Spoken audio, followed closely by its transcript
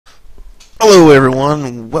Hello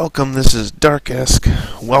everyone, welcome, this is Darkesk.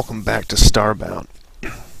 Welcome back to Starbound.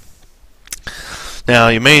 Now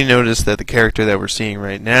you may notice that the character that we're seeing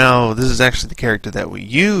right now, this is actually the character that we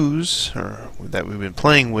use, or that we've been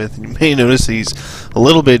playing with, and you may notice he's a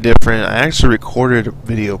little bit different. I actually recorded a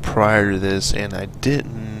video prior to this and I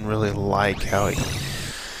didn't really like how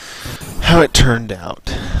it turned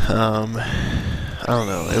out. I don't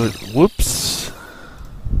know, it was, whoops,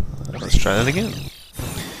 let's try that again.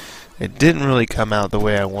 It didn't really come out the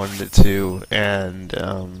way I wanted it to, and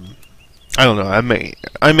I don't know. I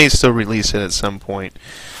may still release it at some point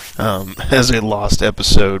as a lost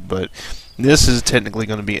episode, but this is technically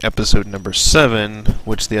going to be episode number 7,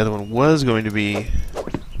 which the other one was going to be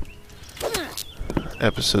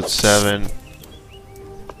episode 7,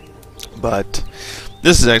 but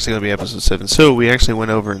this is actually going to be episode 7. So we actually went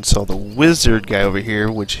over and saw the wizard guy over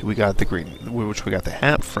here, which we got the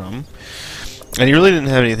hat from. And he really didn't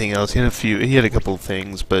have anything else. He had a couple of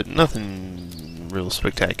things, but nothing real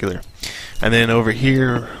spectacular. And then over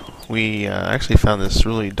here, we actually found this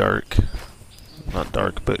really dark, not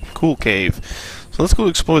dark, but cool cave. So let's go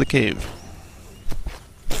explore the cave.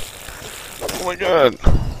 Oh my god!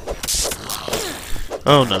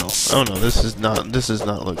 Oh no! Oh no! This does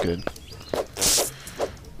not look good.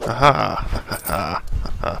 Aha!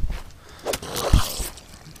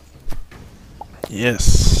 Yes,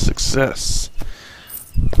 success.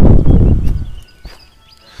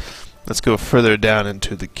 Let's go further down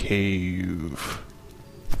into the cave.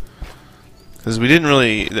 Because we didn't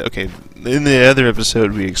really... Okay, in the other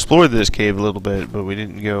episode we explored this cave a little bit, but we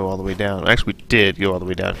didn't go all the way down. Actually, we did go all the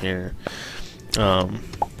way down here. But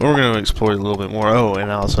we're going to explore it a little bit more. Oh,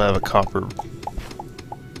 and I also have a copper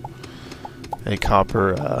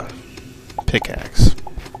pickaxe.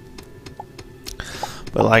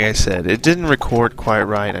 But like I said, it didn't record quite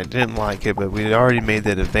right. I didn't like it, but we had already made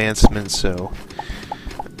that advancement, so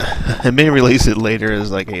I may release it later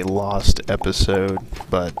as like a lost episode.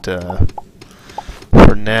 But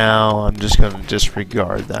for now, I'm just going to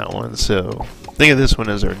disregard that one. So think of this one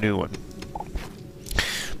as our new one.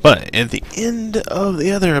 But at the end of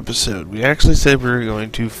the other episode, we actually said we were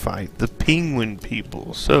going to fight the penguin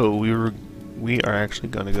people. So we are actually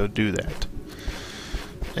going to go do that.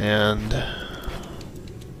 And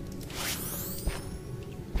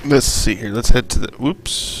let's see here. Let's head to the...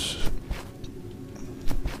 Whoops.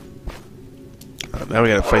 Now we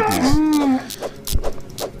gotta fight these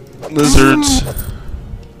lizards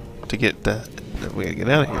to get that. We gotta get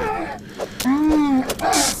out of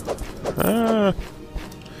here.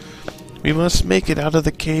 We must make it out of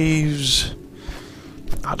the caves.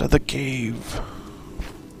 Out of the cave.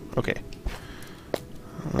 Okay.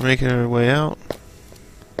 We're making our way out.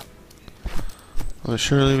 Well,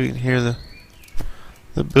 surely we can hear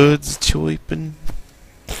the birds chirping.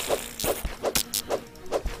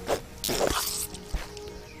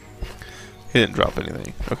 He didn't drop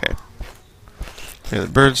anything. Okay. Yeah, the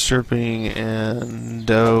birds chirping,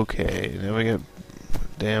 and okay. Now we got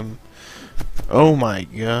damn. Oh my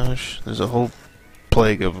gosh! There's a whole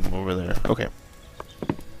plague of them over there. Okay.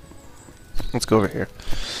 Let's go over here.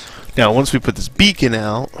 Now, once we put this beacon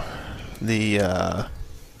out, the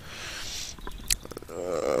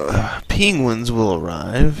penguins will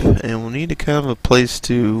arrive, and we'll need to kind of a place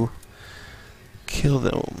to kill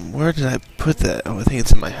them. Where did I put that? Oh, I think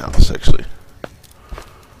it's in my house, actually.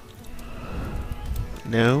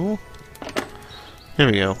 No. There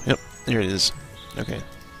we go. Yep, there it is. Okay.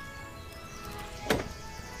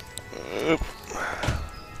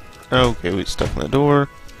 Okay, we stuck in the door.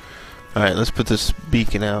 Alright, let's put this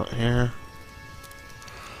beacon out here.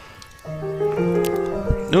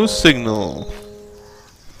 No signal.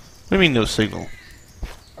 What do you mean no signal?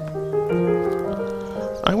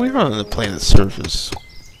 We're on the planet's surface.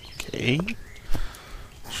 Okay.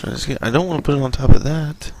 I don't want to put it on top of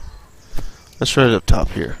that. Let's try it up top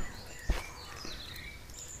here.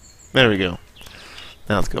 There we go.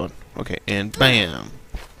 Now it's going. Okay, and bam!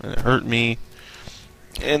 And it hurt me.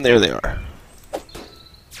 And there they are.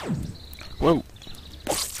 Whoa!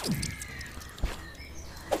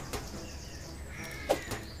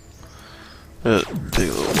 Take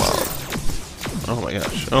a little while. Oh my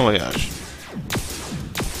gosh! Oh my gosh!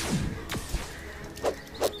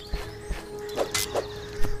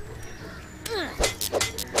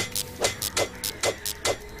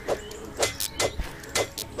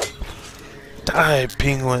 Die,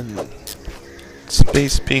 penguin!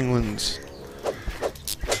 Space penguins!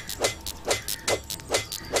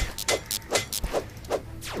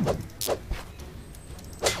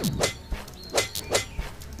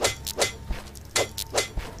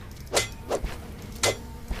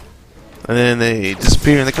 And then they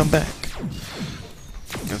disappear and they come back.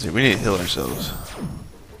 let's see, we need to heal ourselves.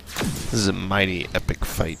 This is a mighty epic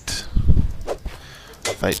fight.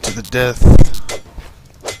 Fight to the death.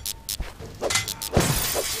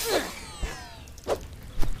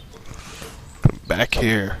 Come back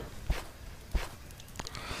here.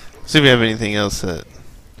 See if we have anything else that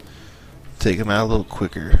take them out a little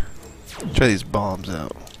quicker. Try these bombs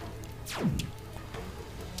out.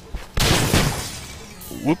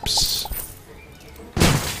 Whoops.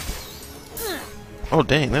 Oh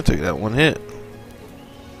dang, that took that one hit.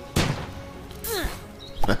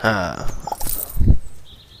 Haha.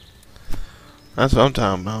 That's what I'm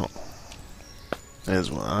talking about. That is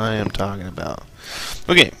what I am talking about.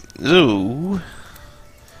 Okay, so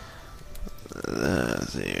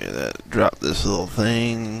let's see here, that dropped this little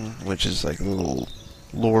thing, which is like a little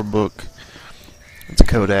lore book. It's a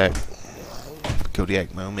Kodiak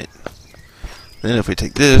moment. Then if we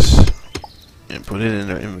take this and put it in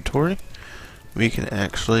our inventory, we can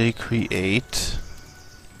actually create,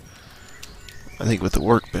 I think with the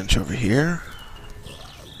workbench over here.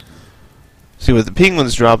 See, what the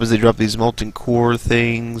penguins drop is they drop these molten core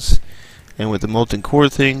things, and with the molten core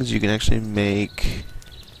things you can actually make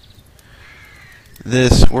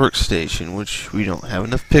this workstation, which we don't have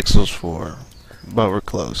enough pixels for, but we're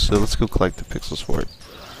close, so let's go collect the pixels for it.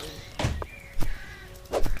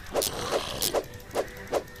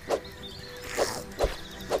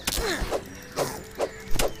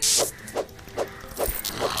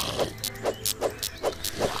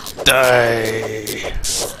 Die!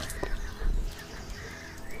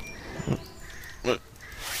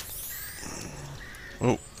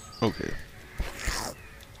 Oh, okay.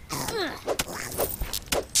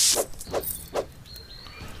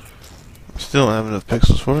 Still don't have enough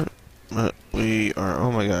pixels for it, but we are,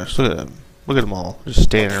 oh my gosh, look at them. Look at them all, just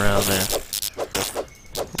standing around there.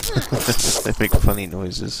 They make funny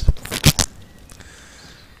noises.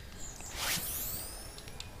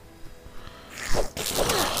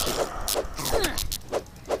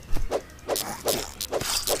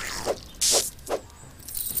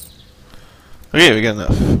 Okay, we got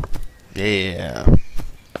enough. Yeah.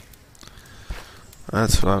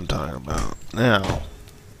 That's what I'm talking about.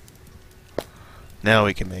 Now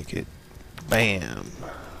we can make it. Bam.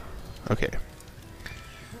 Okay.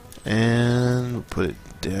 And we'll put it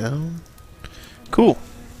down. Cool.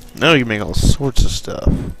 Now we can make all sorts of stuff.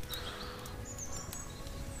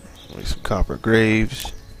 Like some copper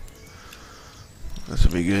graves. This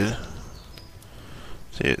will be good.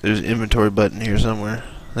 See, there's an inventory button here somewhere.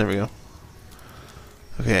 There we go.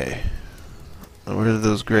 Okay. Where did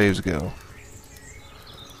those graves go?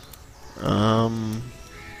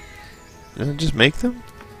 Did I just make them?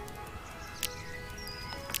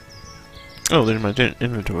 Oh, they're in my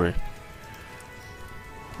inventory.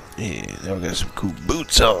 Yeah, now we got some cool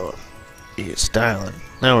boots on. Yeah, styling.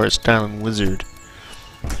 Now we're a styling wizard.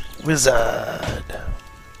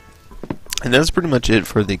 And that's pretty much it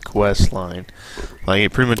for the quest line. Like,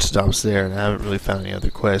 it pretty much stops there, and I haven't really found any other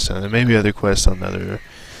quests. And there may be other quests on other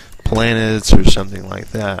planets or something like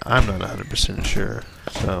that. I'm not 100% sure.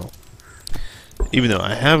 So, even though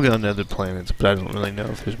I have gone to other planets, but I don't really know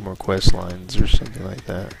if there's more quest lines or something like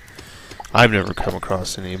that. I've never come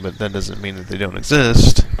across any, but that doesn't mean that they don't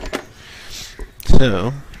exist.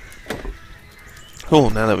 So, cool,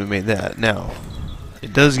 now that we made that. Now,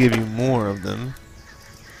 it does give you more of them.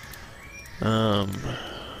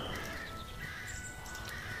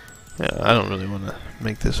 Yeah, I don't really want to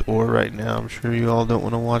make this ore right now. I'm sure you all don't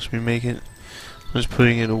want to watch me make it. I'm just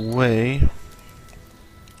putting it away.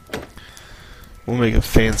 We'll make a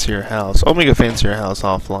fancier house. I'll make a fancier house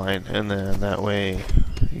offline, and then that way,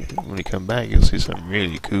 when you come back, you'll see something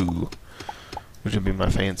really cool, which will be my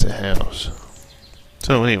fancy house.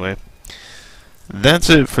 So anyway, that's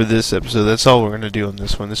it for this episode. That's all we're going to do on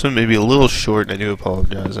this one. This one may be a little short, and I do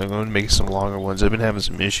apologize. I'm going to make some longer ones. I've been having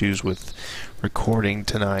some issues with recording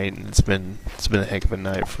tonight, and it's been a heck of a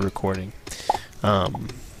night for recording.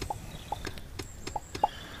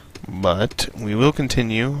 But we will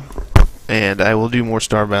continue, and I will do more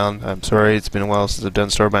Starbound. I'm sorry, it's been a while since I've done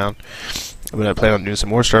Starbound, but I plan on doing some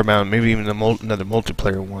more Starbound, maybe even another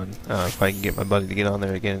multiplayer one, if I can get my buddy to get on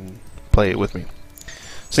there again and play it with me.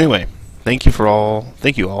 So anyway, thank you for all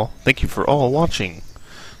watching.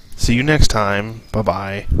 See you next time.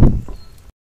 Bye-bye.